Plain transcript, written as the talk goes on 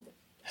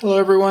Hello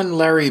everyone,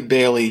 Larry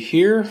Bailey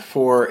here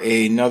for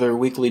another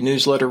weekly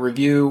newsletter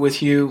review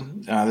with you.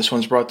 This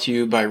one's brought to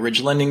you by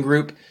Ridge Lending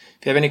Group.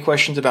 If you have any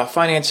questions about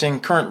financing,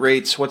 current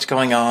rates, what's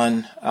going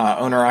on,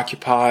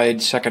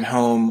 owner-occupied, second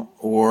home,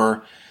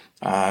 or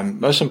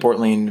most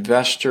importantly,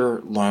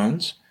 investor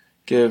loans,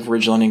 give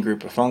Ridge Lending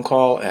Group a phone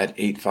call at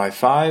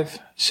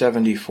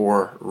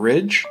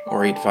 855-74-RIDGE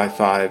or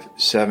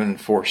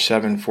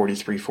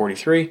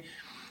 855-747-4343.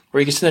 Or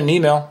you can send an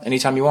email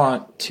anytime you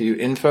want to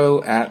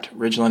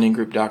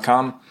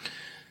info@ridgelendinggroup.com.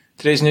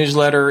 Today's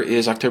newsletter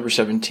is October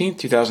 17th,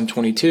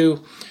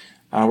 2022.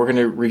 We're going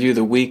to review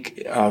the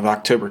week of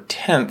October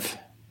 10th,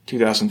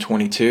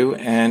 2022.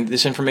 And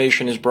this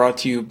information is brought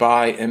to you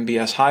by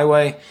MBS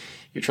Highway,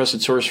 your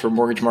trusted source for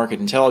mortgage market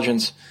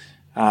intelligence.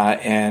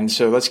 And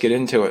so let's get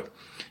into it.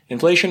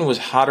 Inflation was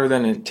hotter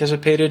than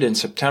anticipated in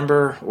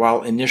September,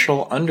 while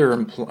initial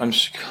unemployment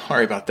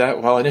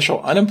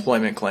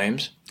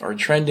claims are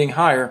trending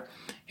higher.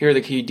 Here are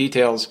the key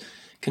details.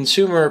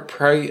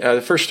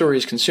 The first story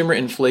is consumer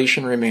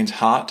inflation remains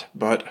hot,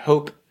 but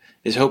hope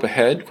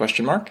ahead?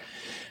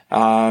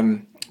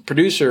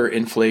 Producer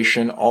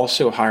inflation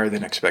also higher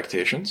than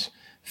expectations.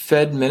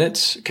 Fed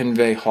minutes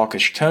convey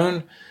hawkish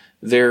tone.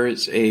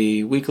 There's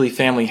a weekly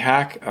family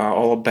hack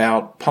all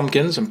about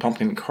pumpkins and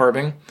pumpkin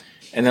carving.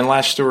 And then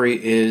last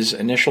story is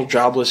initial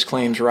jobless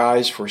claims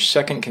rise for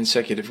second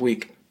consecutive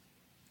week.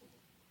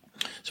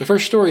 So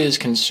first story is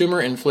consumer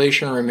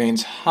inflation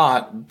remains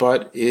hot,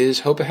 but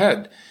is hope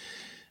ahead?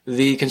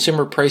 The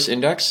Consumer Price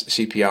Index,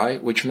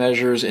 CPI, which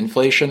measures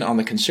inflation on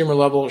the consumer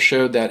level,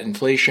 showed that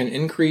inflation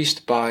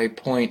increased by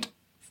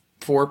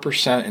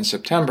 0.4% in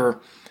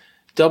September,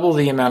 double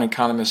the amount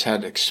economists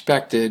had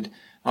expected.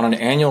 On an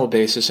annual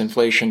basis,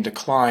 inflation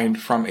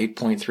declined from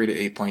 8.3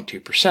 to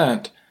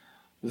 8.2%.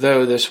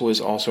 Though this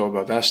was also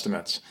above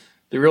estimates.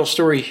 The real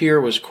story here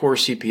was core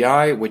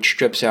CPI, which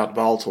strips out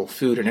volatile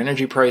food and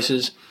energy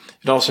prices.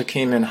 It also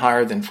came in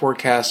higher than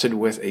forecasted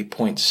with a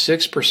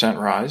 0.6%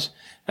 rise.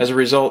 As a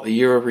result, the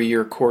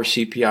year-over-year core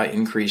CPI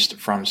increased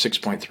from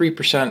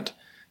 6.3%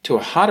 to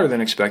a hotter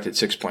than expected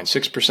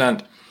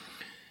 6.6%.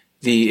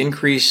 The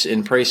increase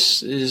in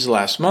prices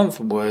last month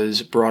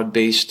was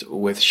broad-based,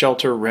 with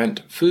shelter,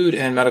 rent, food,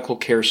 and medical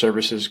care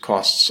services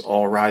costs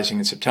all rising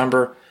in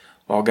September.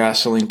 While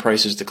gasoline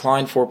prices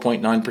declined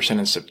 4.9%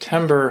 in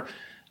September,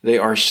 they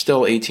are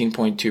still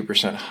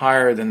 18.2%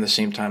 higher than the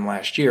same time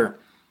last year.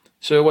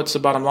 So what's the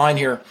bottom line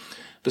here?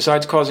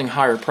 Besides causing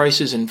higher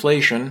prices,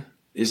 inflation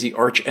is the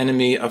arch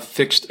enemy of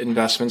fixed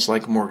investments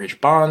like mortgage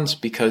bonds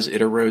because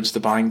it erodes the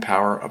buying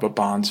power of a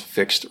bond's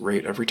fixed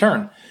rate of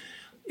return.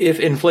 If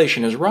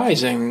inflation is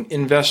rising,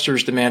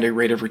 investors demand a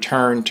rate of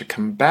return to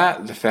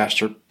combat the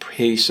faster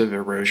pace of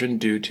erosion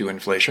due to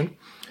inflation,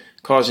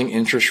 causing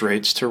interest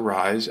rates to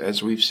rise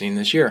as we've seen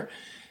this year.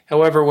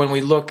 However, when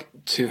we look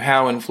to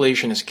how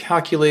inflation is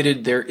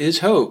calculated, there is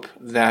hope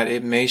that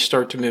it may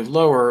start to move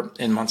lower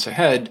in months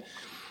ahead.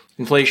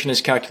 Inflation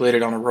is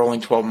calculated on a rolling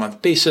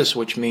 12-month basis,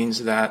 which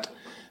means that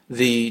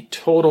the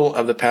total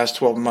of the past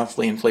 12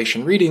 monthly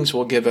inflation readings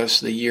will give us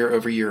the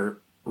year-over-year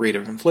rate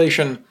of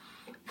inflation.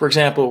 For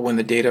example, when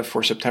the data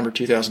for September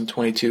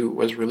 2022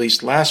 was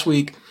released last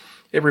week,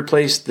 it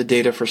replaced the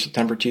data for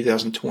September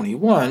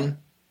 2021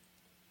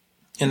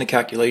 in the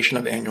calculation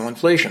of annual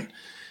inflation.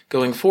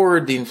 Going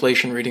forward, the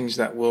inflation readings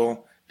that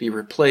will be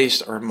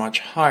replaced are much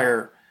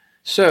higher.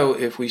 So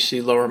if we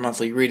see lower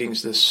monthly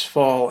readings this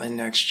fall and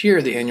next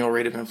year, the annual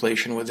rate of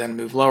inflation would then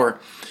move lower.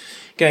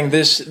 Gang,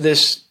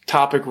 this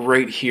topic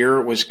right here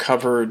was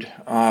covered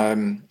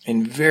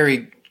in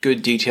very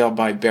good detail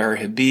by Barry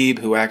Habib,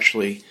 who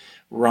actually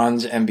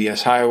runs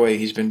MBS Highway.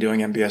 He's been doing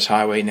MBS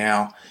Highway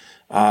now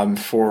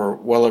for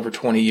well over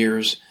 20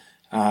 years.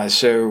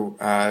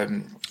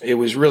 It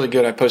was really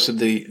good. I posted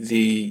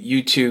the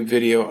YouTube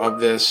video of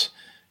this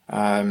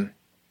on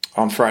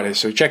Friday,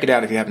 so check it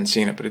out if you haven't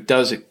seen it. But it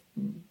does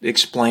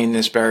explain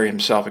this. Barry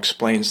himself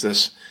explains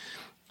this,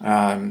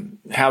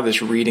 how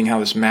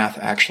this math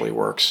actually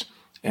works,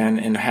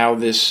 and how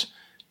this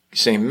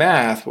same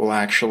math will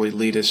actually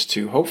lead us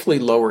to hopefully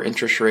lower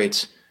interest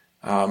rates,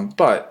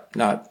 but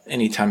not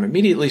anytime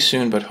immediately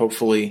soon, but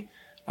hopefully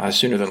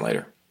sooner than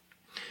later.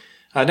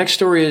 Next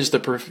story is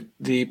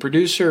the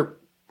producer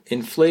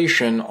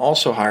inflation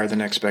also higher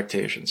than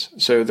expectations.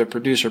 So the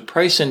Producer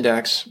Price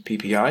Index,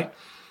 PPI,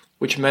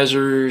 which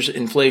measures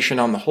inflation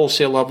on the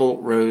wholesale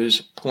level,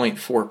 rose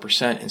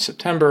 0.4% in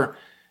September,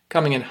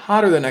 coming in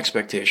hotter than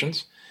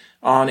expectations.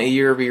 On a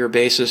year-over-year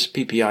basis,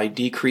 PPI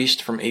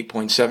decreased from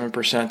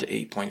 8.7% to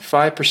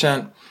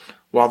 8.5%.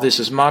 While this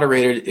is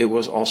moderated, it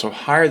was also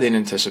higher than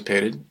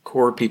anticipated.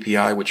 Core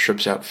PPI, which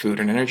strips out food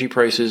and energy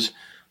prices,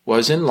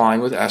 was in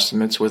line with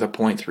estimates with a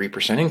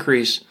 0.3%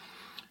 increase.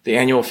 The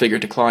annual figure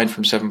declined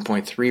from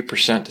 7.3% to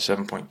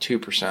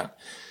 7.2%.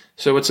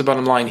 So what's the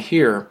bottom line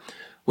here?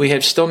 We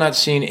have still not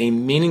seen a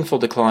meaningful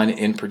decline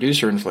in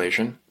producer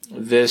inflation.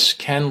 This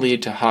can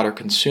lead to hotter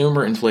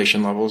consumer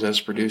inflation levels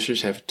as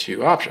producers have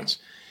two options: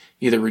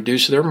 either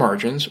reduce their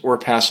margins or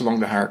pass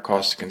along the higher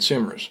costs to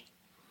consumers.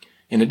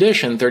 In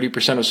addition,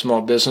 30% of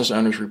small business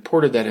owners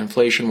reported that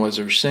inflation was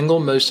their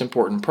single most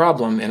important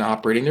problem in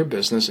operating their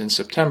business in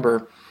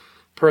September,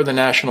 per the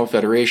National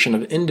Federation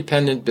of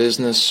Independent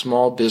Business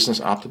Small Business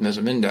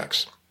Optimism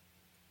Index.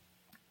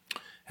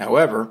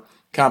 However,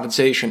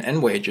 compensation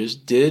and wages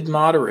did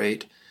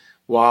moderate,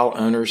 while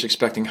owners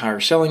expecting higher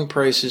selling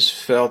prices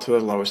fell to the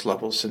lowest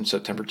levels since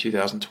September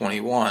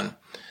 2021.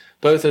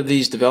 Both of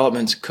these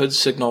developments could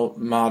signal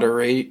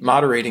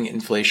moderating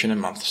inflation in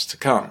months to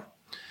come.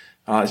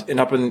 And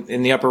up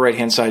in the upper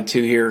right-hand side,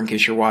 too, here, in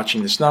case you're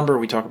watching this number,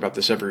 we talk about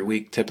this every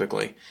week,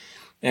 typically.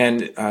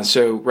 And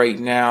so right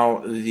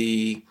now,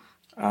 the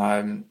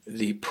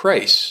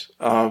price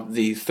of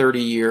the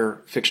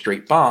 30-year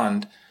fixed-rate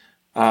bond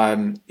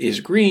is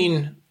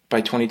green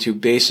by 22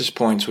 basis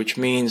points, which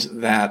means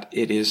that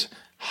it is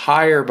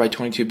higher by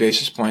 22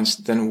 basis points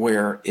than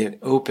where it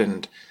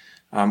opened,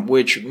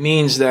 which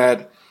means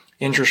that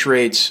interest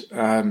rates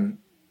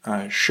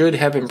should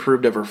have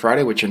improved over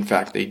Friday, which in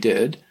fact they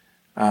did.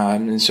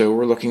 And so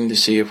we're looking to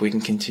see if we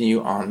can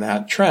continue on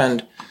that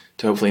trend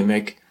to hopefully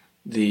make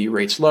the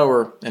rates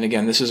lower. And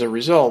again, this is a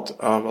result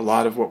of a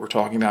lot of what we're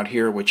talking about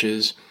here, which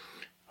is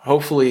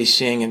hopefully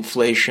seeing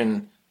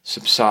inflation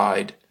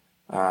subside.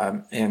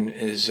 And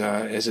as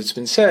it's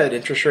been said,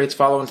 interest rates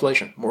follow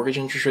inflation. Mortgage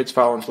interest rates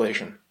follow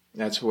inflation.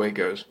 That's the way it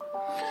goes.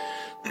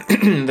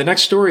 The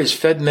next story is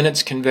Fed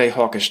minutes convey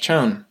hawkish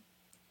tone.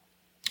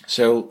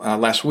 So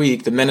last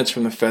week, the minutes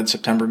from the Fed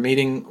September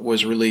meeting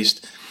was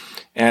released,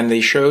 and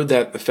they showed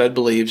that the Fed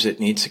believes it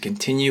needs to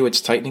continue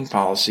its tightening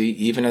policy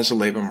even as the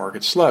labor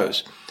market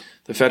slows.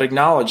 The Fed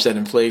acknowledged that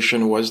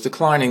inflation was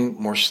declining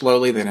more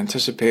slowly than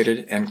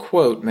anticipated, and,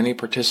 quote, many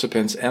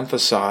participants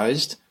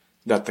emphasized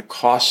that the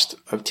cost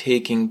of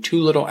taking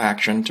too little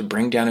action to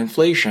bring down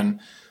inflation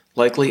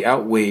likely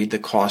outweighed the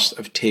cost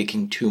of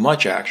taking too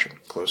much action,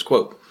 close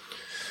quote.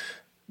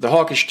 The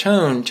hawkish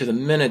tone to the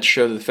minutes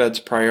show the Fed's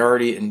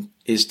priority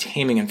is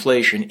taming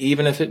inflation,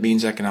 even if it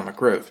means economic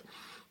growth.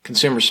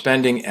 Consumer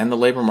spending and the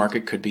labor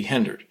market could be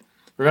hindered.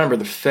 Remember,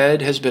 the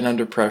Fed has been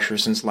under pressure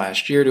since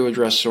last year to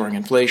address soaring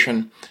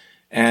inflation,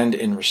 and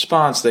in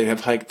response, they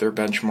have hiked their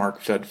benchmark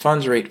Fed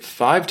funds rate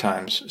 5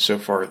 times so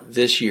far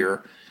this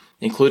year,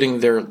 including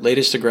their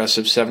latest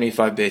aggressive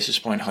 75 basis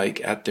point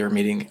hike at their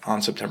meeting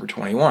on September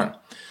 21.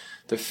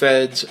 The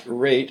Fed's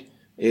rate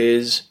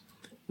is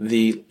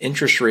the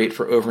interest rate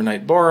for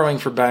overnight borrowing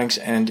for banks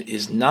and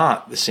is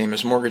not the same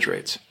as mortgage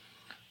rates.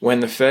 When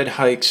the Fed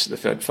hikes the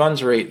Fed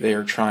funds rate, they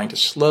are trying to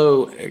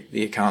slow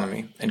the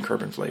economy and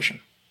curb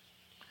inflation.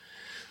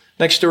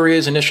 Next story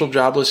is initial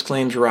jobless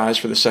claims rise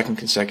for the second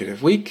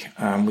consecutive week.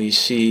 We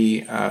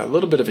see a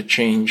little bit of a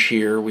change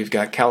here. We've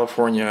got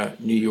California,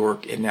 New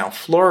York, and now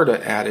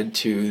Florida added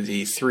to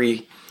the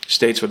 3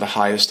 states with the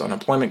highest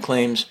unemployment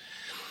claims.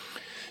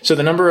 So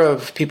the number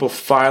of people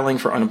filing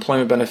for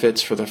unemployment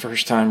benefits for the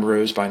first time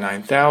rose by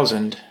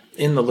 9,000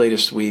 in the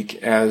latest week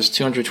as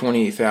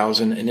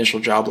 228,000 initial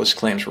jobless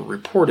claims were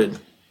reported.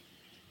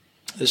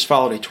 This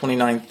followed a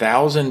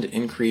 29,000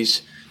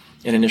 increase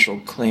in initial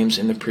claims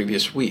in the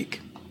previous week,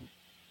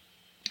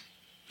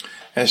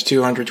 as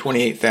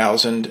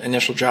 228,000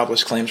 initial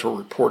jobless claims were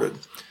reported.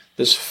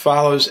 This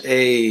follows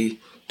a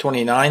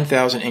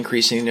 29,000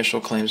 increase in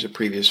initial claims the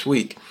previous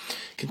week.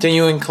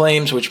 Continuing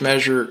claims, which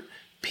measure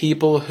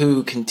people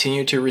who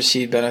continue to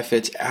receive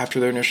benefits after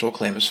their initial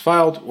claim is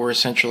filed, were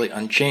essentially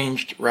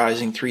unchanged,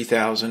 rising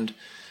 3,000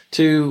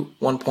 to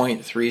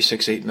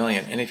 1.368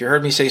 million. And if you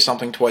heard me say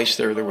something twice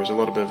there was a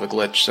little bit of a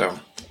glitch, so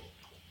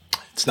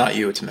it's not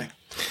you, it's me.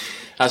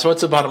 So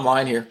what's the bottom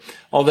line here?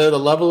 Although the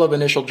level of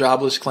initial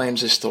jobless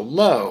claims is still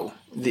low,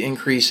 the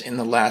increase in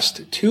the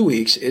last 2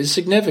 weeks is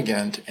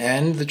significant,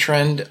 and the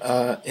trend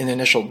in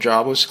initial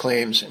jobless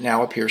claims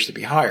now appears to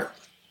be higher.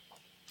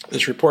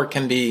 This report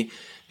can be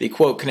the,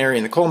 quote, canary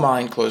in the coal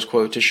mine, close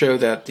quote, to show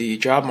that the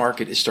job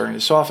market is starting to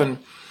soften,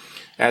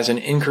 as an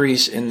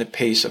increase in the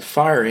pace of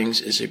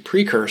firings is a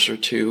precursor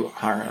to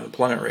higher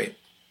unemployment rate.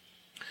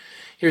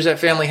 Here's that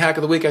family hack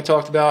of the week I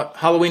talked about.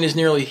 Halloween is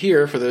nearly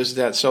here for those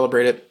that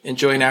celebrate it.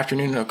 Enjoy an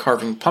afternoon of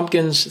carving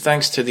pumpkins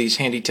thanks to these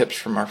handy tips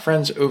from our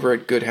friends over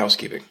at Good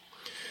Housekeeping.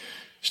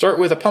 Start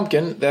with a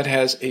pumpkin that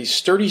has a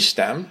sturdy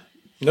stem,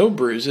 no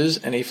bruises,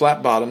 and a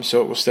flat bottom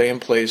so it will stay in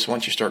place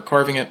once you start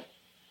carving it.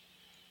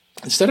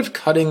 Instead of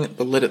cutting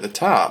the lid at the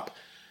top,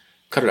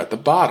 cut it at the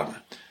bottom.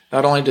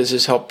 Not only does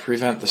this help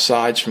prevent the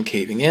sides from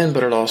caving in,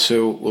 but it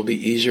also will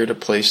be easier to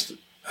place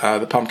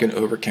the pumpkin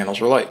over candles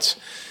or lights.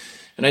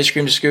 An ice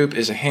cream scoop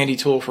is a handy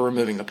tool for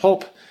removing the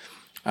pulp.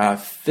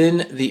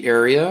 Thin the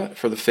area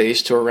for the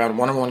face to around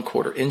 1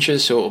 1/4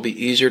 inches so it will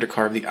be easier to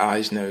carve the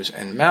eyes, nose,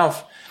 and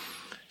mouth.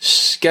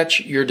 Sketch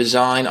your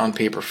design on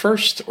paper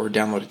first or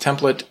download a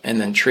template and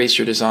then trace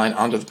your design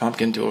onto the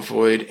pumpkin to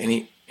avoid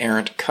any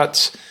errant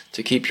cuts.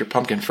 To keep your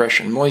pumpkin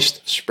fresh and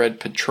moist, spread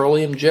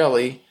petroleum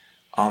jelly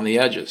on the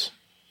edges.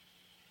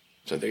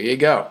 So there you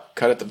go.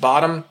 Cut at the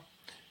bottom,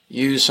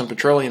 use some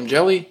petroleum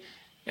jelly,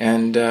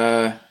 and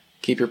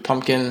keep your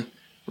pumpkin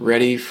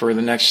ready for at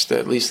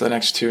least the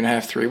next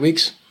 2.5, 3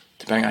 weeks,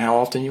 depending on how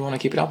often you want to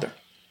keep it out there.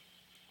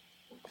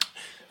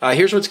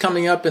 Here's what's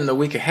coming up in the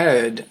week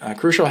ahead.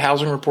 Crucial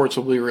housing reports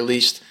will be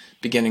released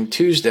beginning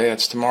Tuesday.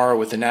 That's tomorrow,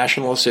 with the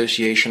National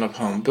Association of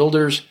Home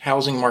Builders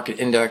Housing Market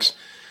Index,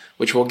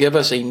 which will give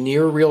us a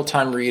near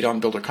real-time read on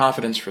builder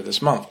confidence for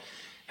this month.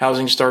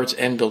 Housing starts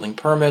and building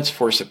permits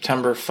for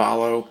September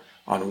follow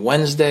on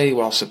Wednesday,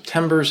 while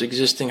September's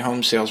existing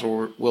home sales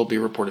will be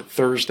reported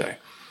Thursday.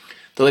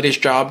 The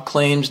latest job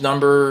claims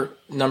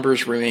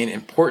numbers remain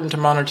important to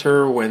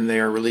monitor when they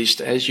are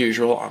released as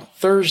usual on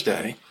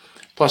Thursday.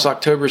 Plus,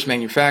 October's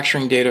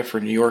manufacturing data for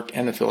New York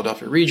and the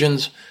Philadelphia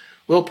regions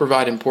will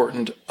provide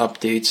important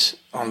updates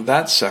on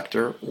that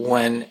sector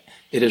when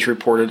it is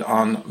reported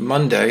on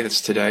Monday,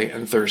 that's today,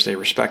 and Thursday,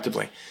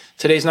 respectively.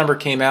 Today's number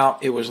came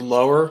out. It was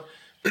lower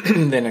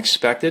than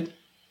expected,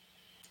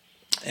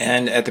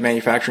 and at the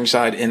manufacturing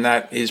side, and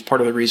that is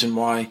part of the reason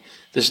why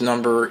this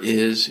number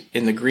is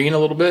in the green a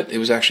little bit. It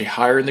was actually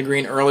higher in the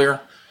green earlier.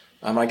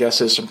 My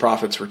guess is some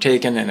profits were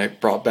taken, and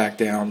it brought back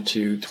down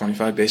to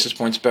 25 basis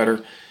points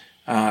better.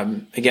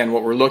 Again,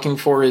 what we're looking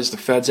for is the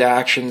Fed's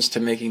actions to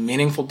make a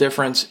meaningful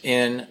difference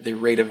in the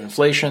rate of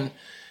inflation.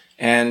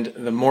 And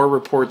the more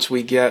reports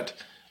we get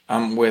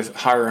with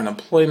higher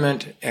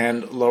unemployment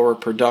and lower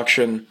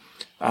production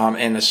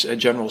and a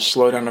general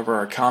slowdown of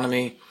our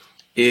economy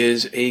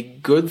is a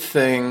good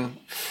thing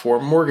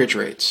for mortgage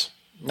rates.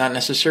 Not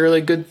necessarily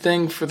a good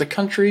thing for the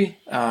country,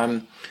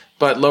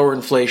 but lower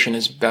inflation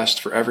is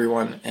best for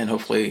everyone, and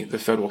hopefully the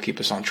Fed will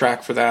keep us on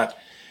track for that.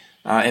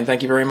 And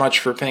thank you very much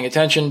for paying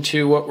attention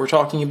to what we're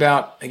talking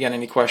about. Again,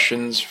 any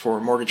questions for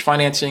mortgage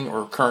financing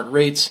or current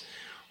rates,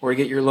 or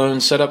get your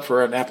loan set up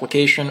for an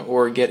application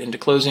or get into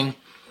closing,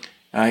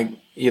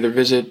 either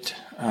visit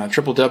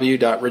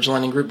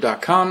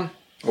www.ridgelendinggroup.com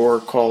or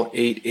call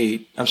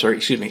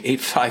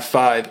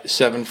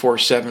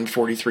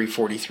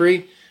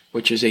 855-747-4343,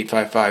 which is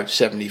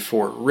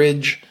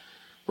 855-74-RIDGE,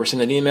 or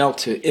send an email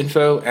to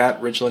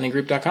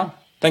info@ridgelendinggroup.com.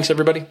 Thanks,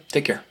 everybody.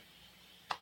 Take care.